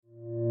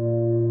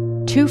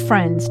Two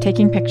friends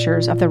taking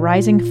pictures of the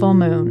rising full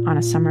moon on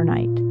a summer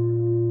night.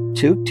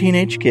 Two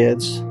teenage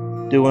kids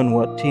doing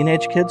what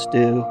teenage kids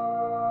do.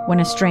 When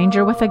a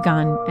stranger with a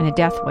gun and a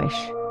death wish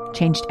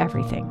changed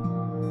everything.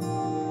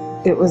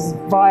 It was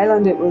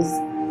violent, it was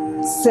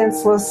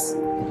senseless,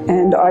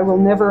 and I will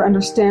never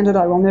understand it,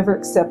 I will never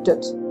accept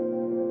it.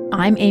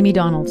 I'm Amy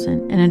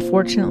Donaldson, and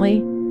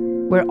unfortunately,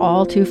 we're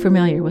all too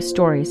familiar with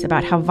stories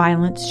about how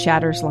violence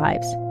shatters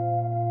lives.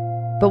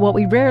 But what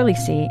we rarely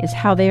see is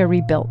how they are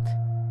rebuilt.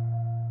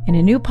 In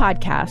a new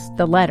podcast,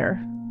 The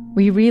Letter,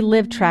 we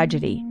relive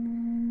tragedy,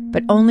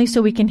 but only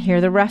so we can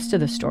hear the rest of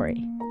the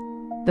story.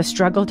 The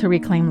struggle to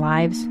reclaim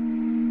lives,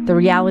 the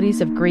realities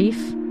of grief,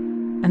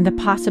 and the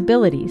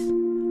possibilities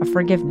of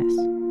forgiveness.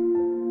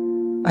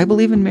 I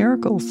believe in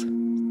miracles.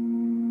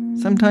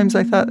 Sometimes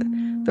I thought,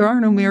 there are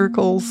no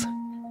miracles.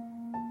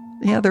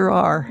 Yeah, there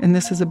are, and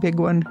this is a big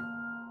one.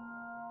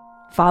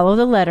 Follow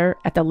The Letter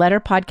at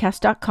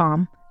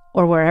theletterpodcast.com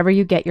or wherever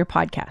you get your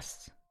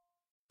podcasts.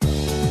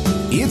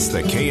 It's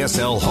the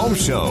KSL Home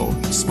Show,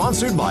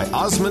 sponsored by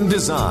Osmond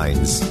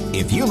Designs.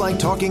 If you like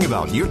talking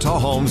about Utah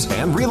homes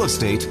and real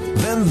estate,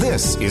 then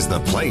this is the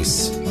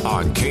place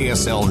on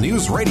KSL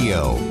News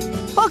Radio.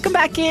 Welcome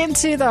back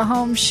into the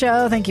Home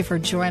Show. Thank you for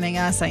joining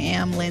us. I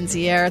am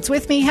Lindsay Aerts.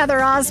 With me,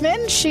 Heather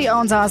Osmond. She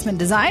owns Osmond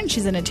Design.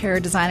 She's an interior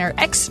designer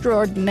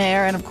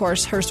extraordinaire. And, of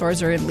course, her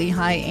stores are in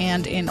Lehi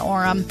and in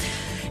Orem.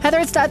 Heather,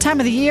 it's that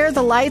time of the year.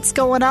 The lights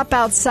going up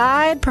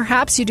outside.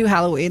 Perhaps you do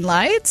Halloween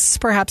lights.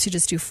 Perhaps you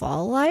just do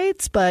fall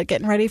lights. But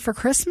getting ready for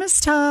Christmas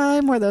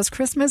time where those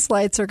Christmas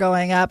lights are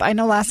going up. I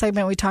know last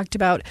segment we talked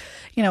about,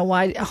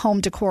 why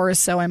home decor is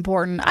so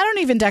important. I don't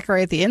even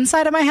decorate the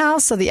inside of my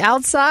house, so the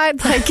outside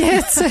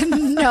gets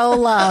no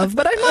love.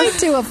 But I might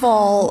do a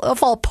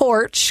fall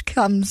porch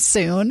come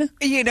soon.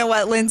 You know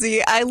what,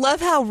 Lindsay? I love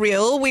how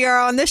real we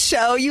are on this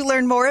show. You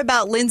learn more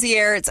about Lindsay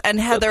Aerts and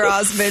Heather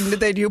Osmond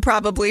than you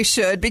probably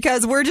should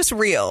because we're just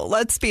real.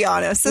 Let's be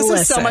honest. This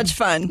is so much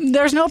fun.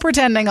 There's no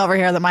pretending over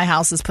here that my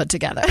house is put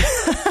together.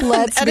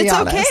 Let's be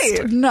honest.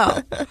 Okay.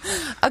 No.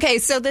 Okay,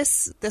 so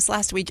this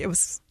last week it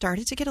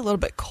started to get a little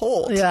bit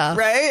cold. Yeah.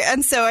 Right?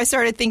 And so I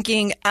started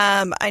thinking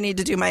I need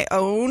to do my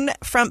own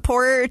front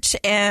porch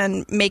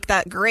and make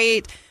that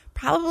great.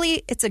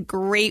 Probably it's a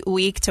great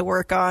week to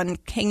work on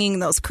hanging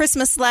those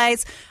Christmas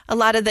lights. A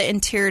lot of the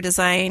interior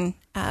design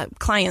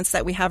clients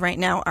that we have right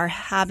now are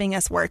having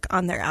us work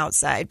on their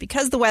outside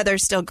because the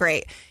weather's still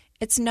great.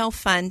 It's no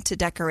fun to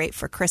decorate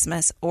for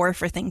Christmas or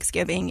for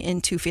Thanksgiving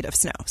in 2 feet of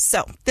snow.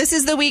 So this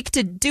is the week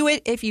to do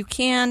it if you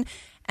can.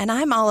 And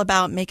I'm all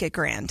about make it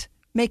grand.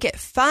 Make it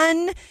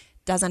fun.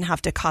 Doesn't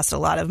have to cost a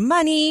lot of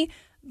money,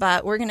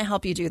 but we're going to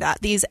help you do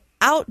that. These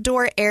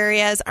outdoor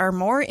areas are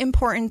more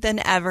important than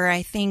ever.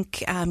 I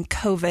think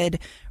COVID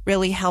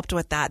really helped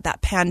with that.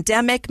 That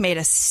pandemic made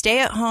us stay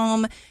at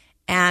home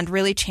and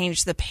really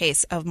changed the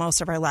pace of most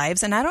of our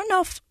lives. And I don't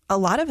know if a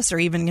lot of us are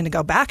even going to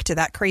go back to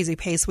that crazy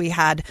pace we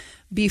had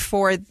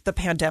before the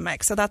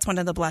pandemic. So that's one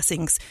of the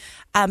blessings.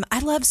 I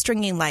love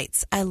stringing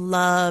lights. I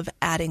love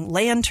adding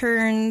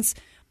lanterns.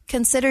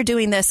 Consider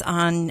doing this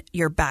on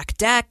your back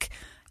deck,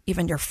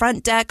 even your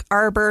front deck,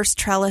 arbors,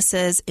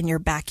 trellises in your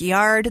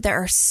backyard.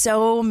 There are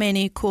so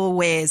many cool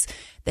ways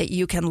that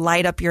you can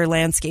light up your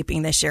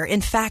landscaping this year.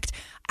 In fact,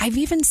 I've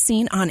even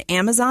seen on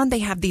Amazon, they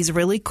have these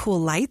really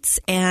cool lights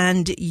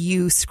and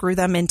you screw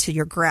them into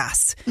your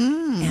grass.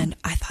 And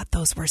I thought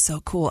those were so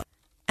cool.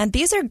 And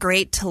these are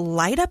great to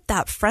light up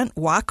that front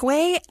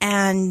walkway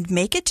and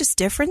make it just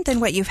different than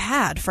what you've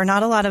had for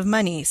not a lot of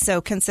money.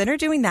 So consider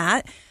doing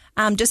that.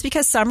 Just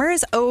because summer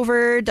is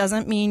over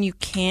doesn't mean you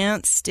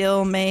can't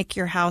still make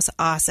your house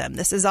awesome.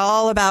 This is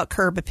all about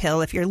curb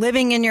appeal. If you're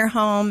living in your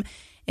home,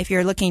 if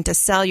you're looking to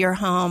sell your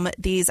home,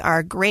 these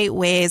are great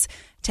ways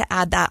to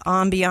add that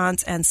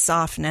ambiance and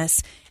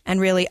softness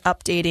and really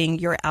updating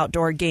your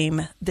outdoor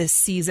game this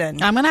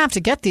season. I'm going to have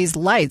to get these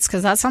lights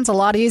because that sounds a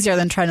lot easier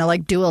than trying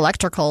to do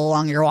electrical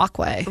along your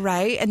walkway.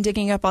 Right. And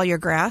digging up all your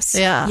grass.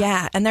 Yeah.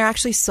 Yeah. And they're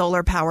actually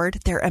solar powered.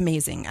 They're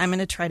amazing. I'm going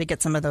to try to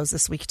get some of those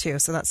this week too.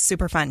 So that's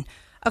super fun.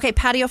 Okay.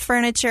 Patio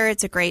furniture.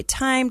 It's a great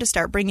time to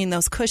start bringing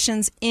those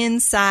cushions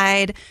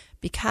inside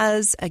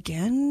because,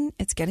 again,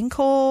 it's getting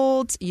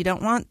cold. You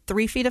don't want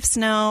 3 feet of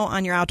snow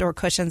on your outdoor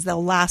cushions.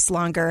 They'll last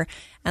longer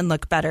and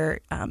look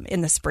better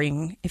in the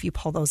spring if you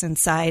pull those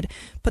inside.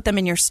 Put them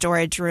in your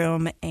storage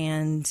room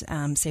and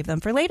save them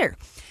for later.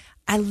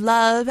 I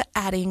love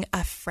adding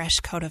a fresh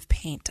coat of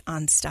paint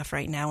on stuff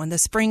right now. In the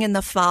spring and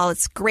the fall,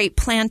 it's great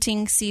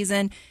planting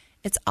season.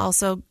 It's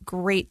also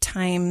great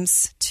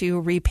times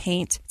to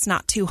repaint. It's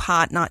not too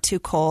hot, not too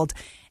cold.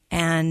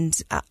 And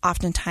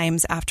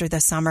oftentimes after the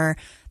summer,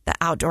 the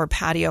outdoor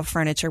patio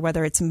furniture,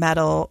 whether it's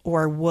metal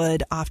or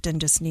wood, often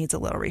just needs a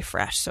little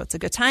refresh. So it's a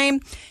good time.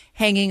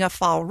 Hanging a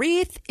fall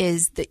wreath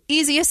is the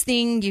easiest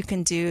thing you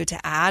can do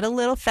to add a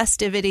little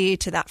festivity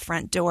to that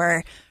front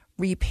door.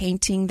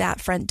 Repainting that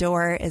front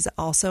door is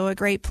also a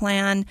great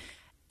plan.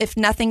 If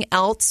nothing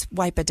else,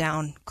 wipe it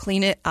down,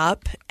 clean it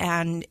up,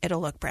 and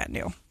it'll look brand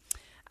new.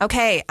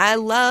 Okay, I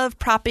love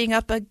propping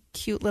up a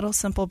cute little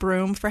simple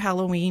broom for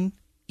Halloween.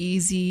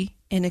 Easy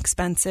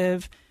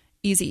inexpensive,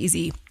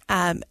 easy.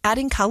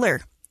 Adding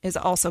color is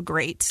also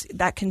great.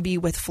 That can be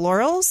with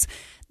florals.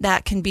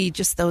 That can be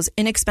just those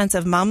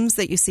inexpensive mums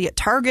that you see at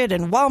Target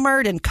and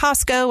Walmart and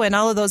Costco and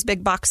all of those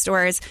big box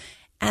stores.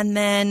 And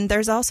then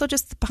there's also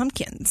just the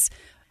pumpkins.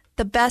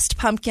 The best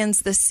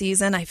pumpkins this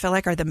season, I feel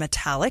like, are the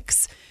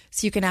metallics.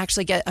 So you can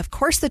actually get, of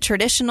course, the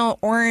traditional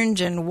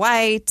orange and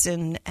white,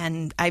 and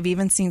I've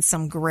even seen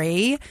some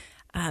gray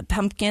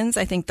pumpkins.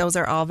 I think those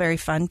are all very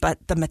fun.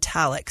 But the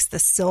metallics, the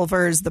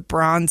silvers, the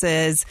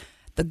bronzes,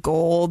 the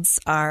golds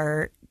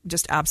are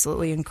just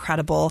absolutely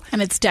incredible.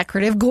 And it's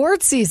decorative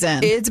gourd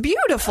season. It's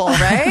beautiful,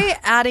 right?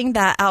 Adding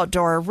that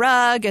outdoor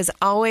rug is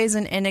always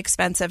an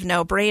inexpensive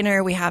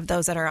no-brainer. We have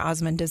those at our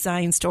Osmond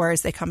Design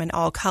stores. They come in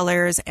all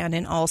colors and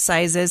in all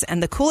sizes.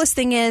 And the coolest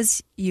thing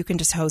is you can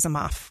just hose them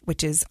off,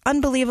 which is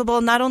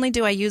unbelievable. Not only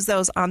do I use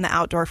those on the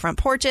outdoor front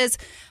porches,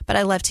 but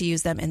I love to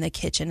use them in the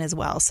kitchen as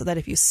well, so that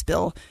if you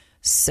spill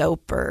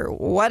soap or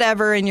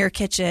whatever in your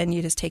kitchen,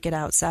 you just take it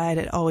outside.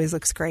 It always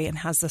looks great and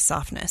has the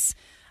softness.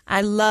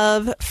 I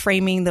love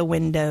framing the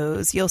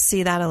windows. You'll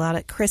see that a lot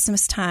at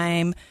Christmas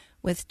time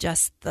with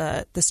just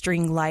the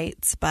string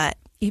lights, but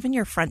even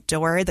your front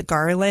door, the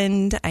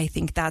garland, I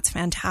think that's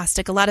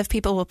fantastic. A lot of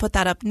people will put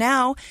that up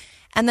now,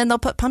 and then they'll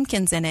put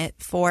pumpkins in it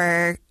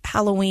for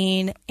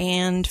Halloween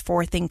and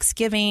for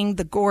Thanksgiving,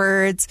 the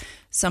gourds,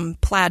 some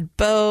plaid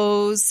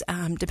bows,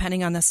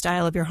 depending on the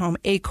style of your home,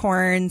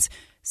 acorns,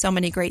 so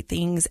many great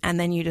things. And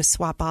then you just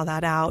swap all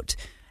that out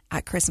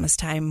at Christmas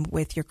time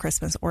with your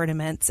Christmas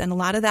ornaments. And a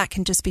lot of that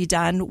can just be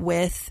done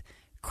with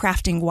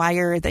crafting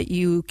wire that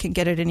you can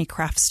get at any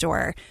craft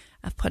store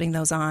of putting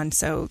those on.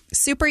 So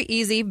super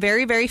easy,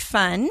 very, very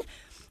fun.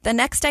 The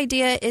next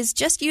idea is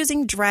just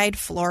using dried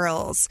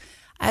florals.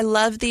 I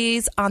love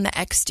these on the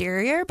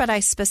exterior, but I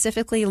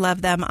specifically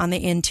love them on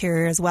the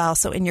interior as well.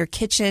 So in your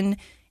kitchen,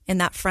 in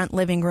that front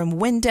living room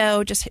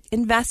window, just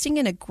investing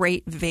in a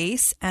great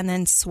vase and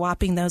then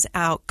swapping those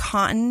out.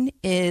 Cotton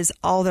is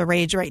all the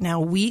rage right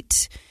now.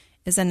 Wheat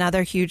is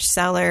another huge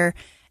seller.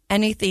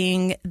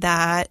 Anything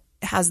that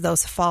has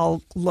those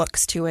fall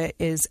looks to it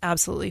is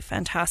absolutely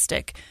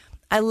fantastic.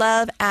 I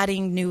love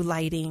adding new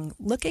lighting.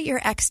 Look at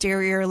your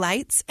exterior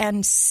lights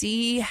and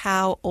see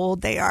how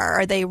old they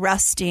are. Are they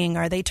rusting?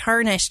 Are they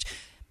tarnished?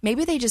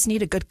 Maybe they just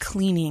need a good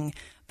cleaning.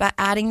 But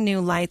adding new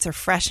lights or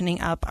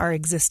freshening up our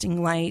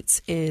existing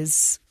lights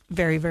is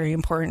very, very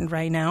important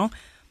right now.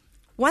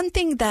 One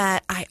thing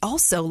that I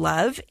also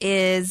love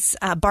is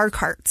bar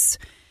carts.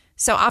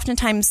 So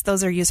oftentimes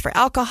those are used for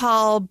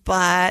alcohol,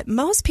 but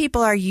most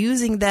people are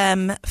using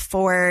them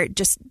for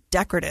just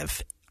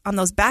decorative. On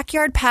those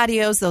backyard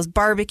patios, those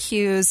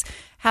barbecues,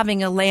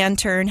 having a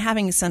lantern,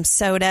 having some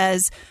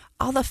sodas,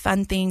 all the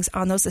fun things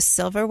on those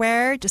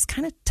silverware just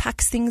kind of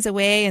tucks things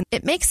away, and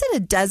it makes it a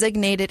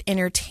designated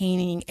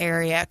entertaining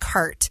area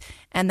cart.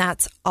 And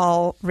that's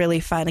all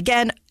really fun.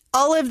 Again,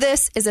 all of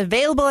this is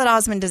available at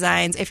Osmond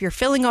Designs. If you're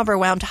feeling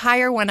overwhelmed,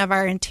 hire one of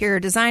our interior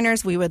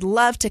designers. We would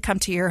love to come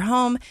to your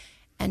home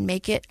and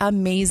make it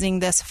amazing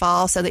this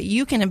fall so that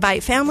you can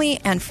invite family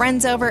and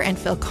friends over and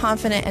feel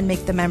confident and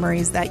make the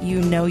memories that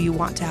you know you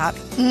want to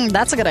have.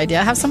 That's a good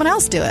idea. Have someone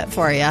else do it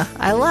for you.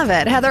 I love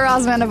it. Heather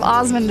Osmond of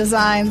Osmond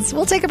Designs.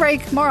 We'll take a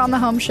break. More on the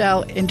Home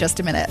Show in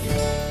just a minute.